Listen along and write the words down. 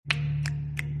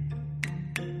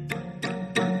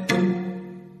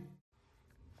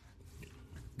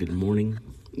Good morning,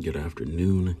 good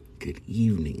afternoon, good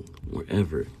evening,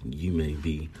 wherever you may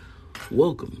be.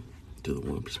 Welcome to the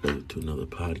One Perspective to Another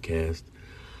podcast.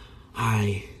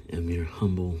 I am your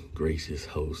humble, gracious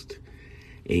host,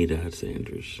 A.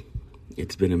 Sanders.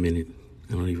 It's been a minute.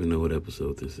 I don't even know what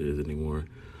episode this is anymore,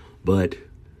 but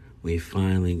we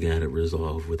finally got it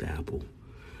resolved with Apple.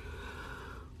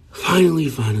 Finally.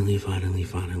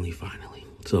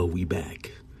 So we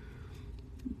back.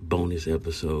 Bonus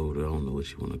episode, I don't know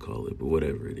what you want to call it, but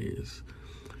whatever it is.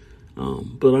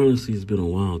 But honestly, it's been a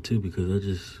while too,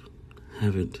 because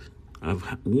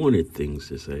I've wanted things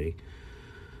to say,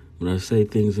 but I say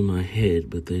things in my head,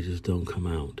 but they just don't come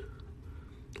out,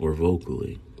 or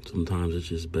vocally. Sometimes it's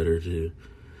just better to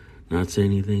not say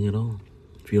anything at all.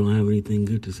 If you don't have anything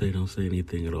good to say, don't say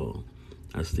anything at all.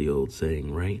 That's the old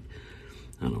saying, right?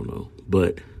 I don't know,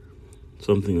 but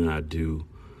something that I do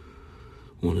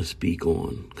want to speak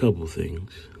on, a couple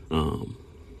things.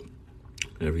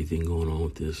 Everything going on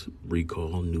with this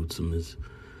recall. Newsom is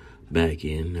back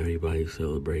in. Everybody's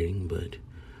celebrating, but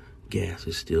gas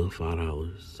is still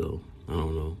 $5. So I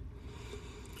don't know.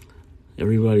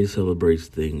 Everybody celebrates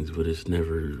things, but it's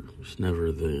never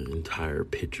the entire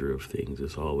picture of things.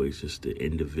 It's always just the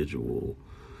individual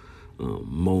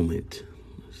moment.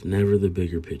 It's never the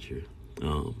bigger picture.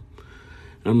 I'm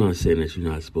not saying that you're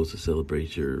not supposed to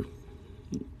celebrate your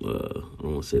I don't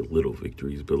want to say little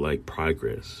victories, but like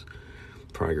progress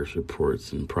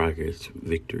reports and progress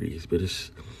victories. But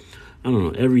I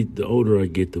don't know, the older I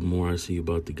get, the more I see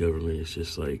about the government. It's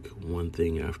just like one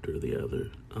thing after the other.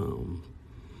 I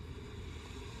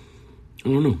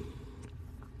don't know.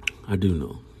 I do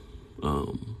know.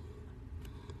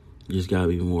 You just gotta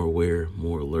be more aware,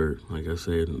 more alert. Like I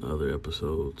said in other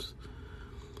episodes,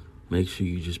 make sure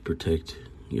you just protect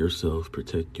yourself,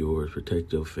 protect yours,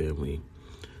 protect your family.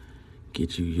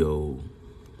 Get you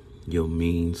your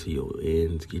means, your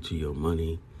ends, get you your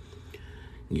money.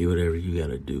 Get whatever you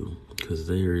gotta do, because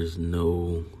there's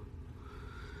no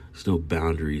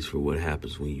boundaries for what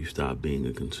happens when you stop being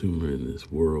a consumer in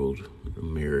this world,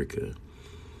 America.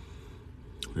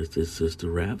 It's just a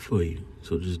wrap for you.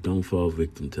 So just don't fall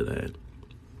victim to that.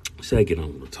 Second,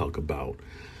 I'm going to talk about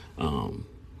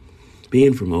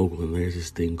being from Oakland. There's this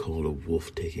thing called a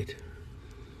wolf ticket.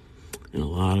 And a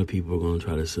lot of people are going to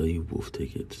try to sell you wolf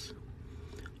tickets.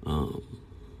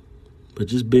 But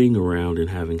just being around and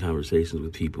having conversations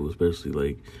with people, especially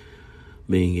like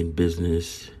being in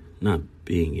business, not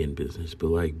being in business, but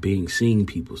like seeing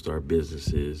people start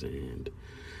businesses and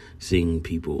seeing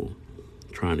people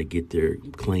trying to get their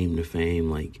claim to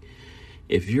fame. Like,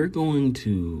 if you're going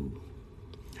to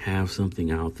have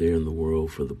something out there in the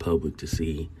world for the public to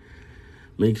see,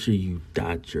 make sure you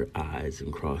dot your I's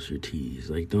and cross your T's.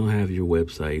 Like, don't have your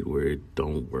website where it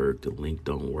don't work, the link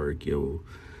don't work, your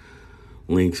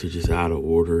links are just out of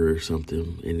order or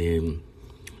something. And then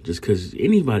just because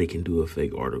anybody can do a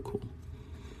fake article.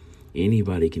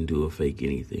 Anybody can do a fake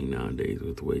anything nowadays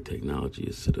with the way technology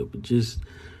is set up. But just,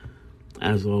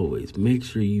 as always, make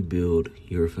sure you build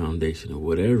your foundation of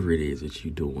whatever it is that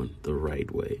you're doing the right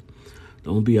way.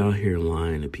 Don't be out here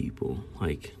lying to people.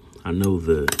 Like, I know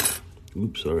the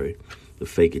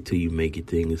fake it till you make it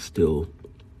thing is still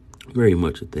very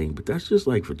much a thing, but that's just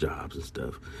like for jobs and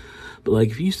stuff. But like,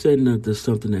 if you setting up to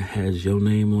something that has your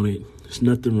name on it, there's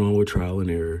nothing wrong with trial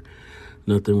and error,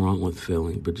 nothing wrong with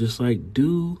failing, but just like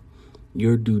do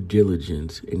your due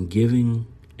diligence in giving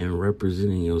and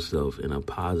representing yourself in a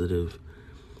positive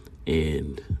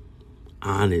and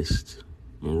honest,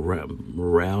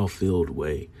 morale-filled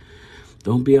way.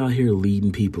 Don't be out here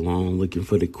leading people on, looking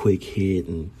for the quick hit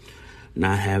and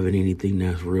not having anything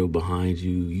that's real behind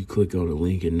you. You click on a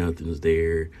link and nothing's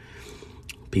there.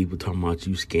 People talking about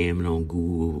you scamming on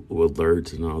Google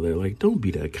alerts and all that. Like, don't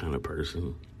be that kind of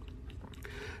person.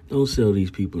 Don't sell these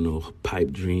people no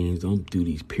pipe dreams. Don't do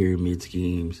these pyramid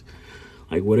schemes.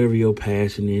 Like, whatever your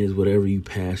passion is, whatever you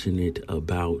passionate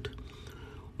about,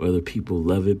 whether people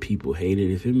love it, people hate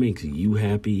it, if it makes you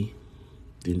happy,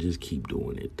 then just keep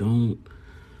doing it. Don't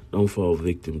fall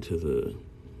victim to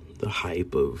the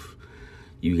hype of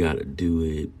you gotta do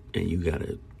it and you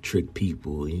gotta trick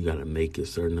people and you gotta make a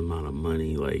certain amount of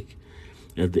money. Like,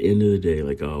 at the end of the day,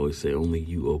 like I always say, only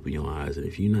you open your eyes. And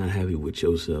if you're not happy with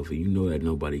yourself and you know that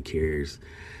nobody cares,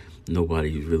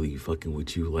 nobody's really fucking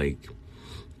with you, like,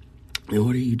 and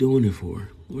what are you doing it for?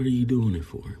 What are you doing it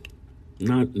for?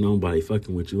 Not nobody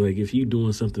fucking with you. Like, if you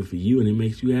doing something for you and it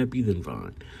makes you happy, then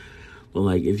fine. But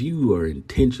like, if you are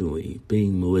intentionally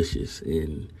being malicious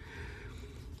and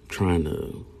trying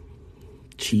to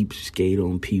cheapskate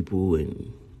on people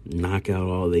and knock out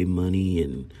all their money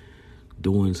and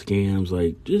doing scams,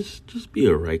 like, just be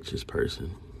a righteous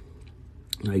person.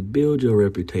 Like, build your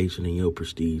reputation and your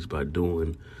prestige by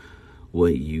doing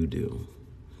what you do.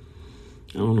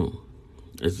 I don't know.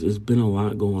 It's been a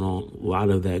lot going on, a lot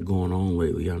of that going on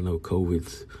lately. I know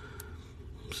COVID's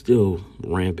still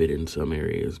rampant in some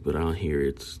areas, but out here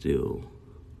it's still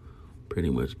pretty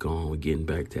much gone. We're getting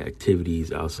back to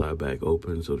activities, outside back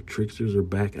open, so the tricksters are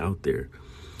back out there.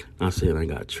 Not saying I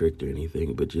got tricked or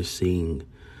anything, but just seeing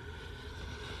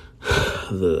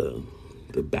the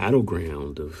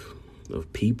battleground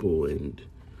of people and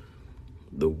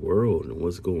the world and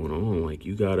what's going on. Like,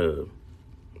 you gotta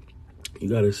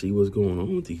see what's going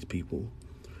on with these people.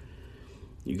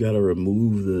 You gotta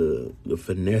remove the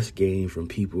finesse game from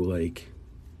people. Like,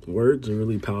 words are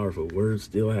really powerful. Words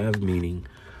still have meaning.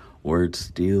 Words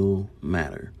still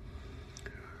matter.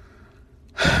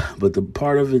 But the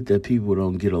part of it that people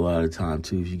don't get a lot of time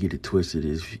to, if you get it twisted,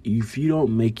 is if you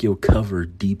don't make your cover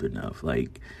deep enough.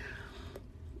 Like,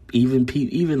 even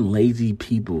lazy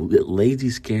people, lazy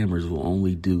scammers will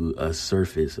only do a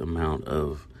surface amount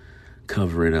of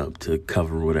covering up to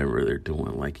cover whatever they're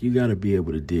doing. Like, you got to be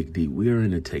able to dig deep. We are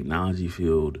in a technology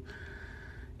field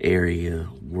area,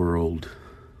 world.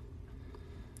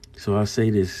 So I say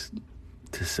this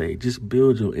to say, just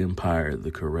build your empire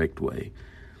the correct way.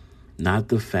 Not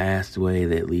the fast way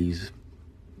that leaves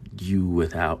you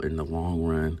without in the long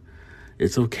run.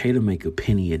 It's okay to make a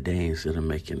penny a day instead of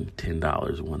making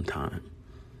 $10 one time.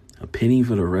 A penny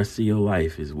for the rest of your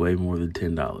life is way more than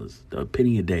 $10. A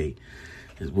penny a day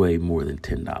is way more than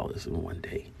 $10 in one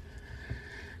day.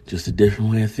 Just a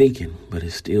different way of thinking, but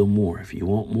it's still more. If you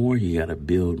want more, you got to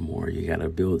build more. You got to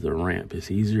build the ramp. It's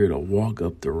easier to walk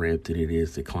up the ramp than it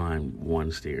is to climb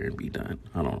one stair and be done.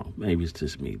 I don't know. Maybe it's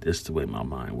just me. That's the way my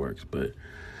mind works. But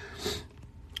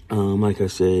like I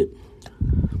said,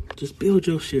 just build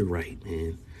your shit right,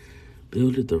 man.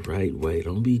 Build it the right way.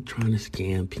 Don't be trying to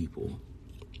scam people.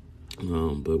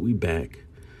 But we back.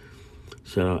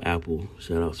 Shout out Apple.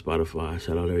 Shout out Spotify.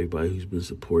 Shout out everybody who's been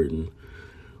supporting.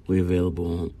 We're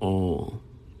available on all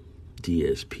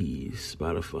DSPs,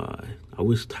 Spotify. I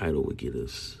wish Tidal would get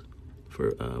us for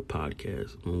a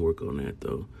podcast. I'm going to work on that,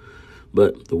 though.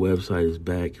 But the website is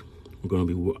back. We're going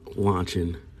to be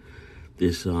launching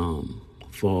this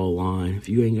fall line. If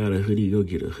you ain't got a hoodie, go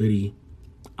get a hoodie.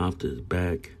 Opta's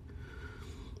back.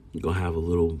 We're going to have a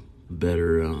little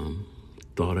better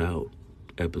thought-out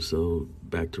episode.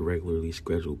 Back to regularly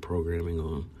scheduled programming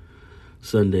on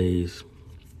Sundays,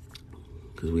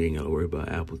 because we ain't got to worry about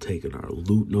Apple taking our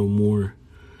loot no more.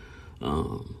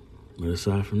 But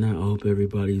aside from that, I hope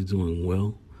everybody's doing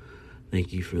well.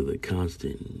 Thank you for the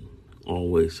constant,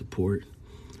 always support.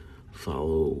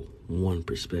 Follow One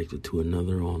Perspective to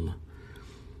Another on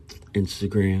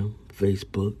Instagram,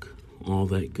 Facebook, all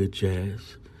that good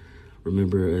jazz.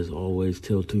 Remember, as always,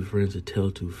 tell two friends to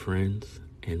tell two friends,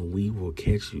 and we will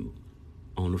catch you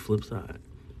on the flip side.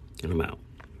 And I'm out.